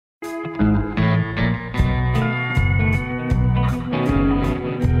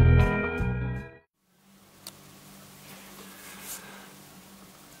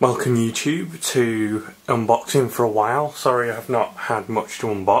Welcome YouTube to unboxing for a while. Sorry I've not had much to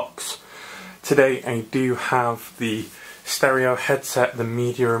unbox. Today I do have the stereo headset, the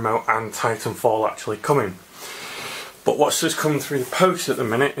media remote and TitanFall actually coming. But what's just come through the post at the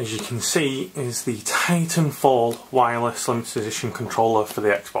minute, as you can see, is the TitanFall wireless limited edition controller for the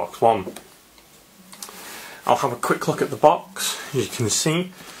Xbox One. I'll have a quick look at the box. As you can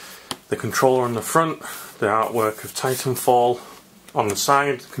see, the controller on the front, the artwork of TitanFall on the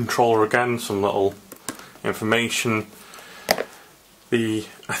side, the controller again, some little information. I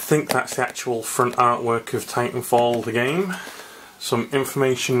think that's the actual front artwork of TitanFall, the game. Some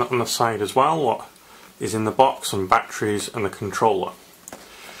information on the side as well, what is in the box, some batteries and the controller.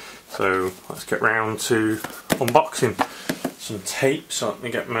 So let's get round to unboxing. Some tape, so let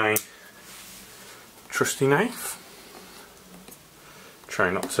me get my trusty knife.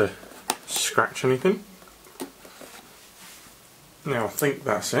 Try not to scratch anything. Now I think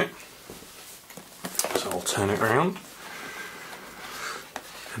that's it, so I'll turn it around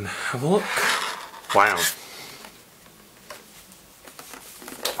and have a look. Wow.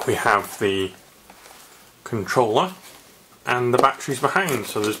 We have the controller and the batteries behind,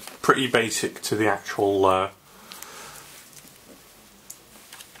 so there's pretty basic to the actual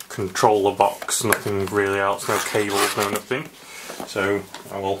controller box, nothing really else, no cables, no nothing. So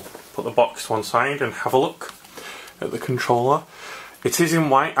I will put the box to one side and have a look at the controller. It is in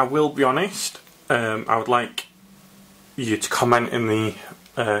white. I will be honest, I would like you to comment in the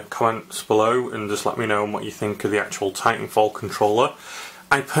comments below and just let me know what you think of the actual TitanFall controller.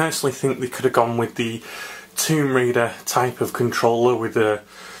 I personally think they could have gone with the Tomb Raider type of controller with the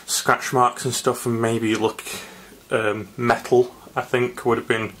scratch marks and stuff, and maybe look metal. I think would have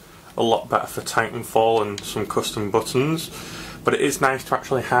been a lot better for TitanFall, and some custom buttons. But it is nice to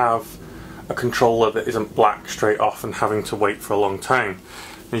actually have a controller that isn't black straight off and having to wait for a long time.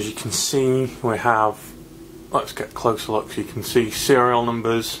 As you can see, we have, let's get a closer look so you can see serial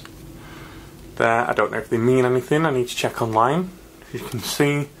numbers there. I don't know if they mean anything, I need to check online. As you can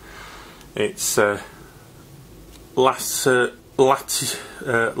see, it's last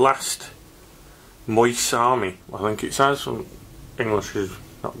Moist Army, I think it says. English is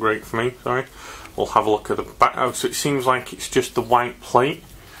not great for me, sorry. We'll have a look at the back. Oh, so it seems like it's just the white plate.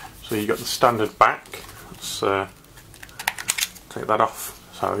 So you got the standard back. Let's take that off.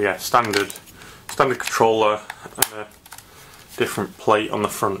 So yeah, standard controller and a different plate on the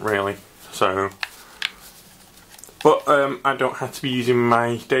front, really. So, but I don't have to be using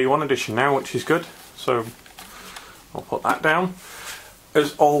my Day 1 edition now, which is good. So I'll put that down.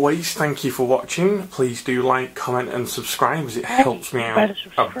 As always, thank you for watching. Please do like, comment and subscribe, as it helps me out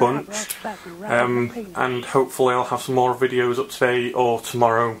a bunch. And hopefully I'll have some more videos up today or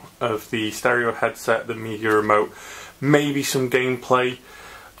tomorrow of the stereo headset, the media remote, maybe some gameplay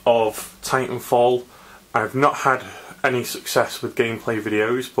of TitanFall. I've not had any success with gameplay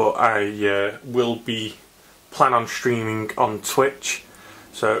videos, but I will be plan on streaming on Twitch.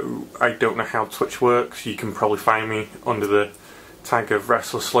 So I don't know how Twitch works. You can probably find me under the tag of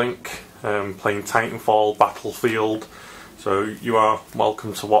Restless Link, playing TitanFall, Battlefield, so you are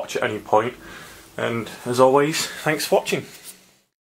welcome to watch at any point. And as always, thanks for watching.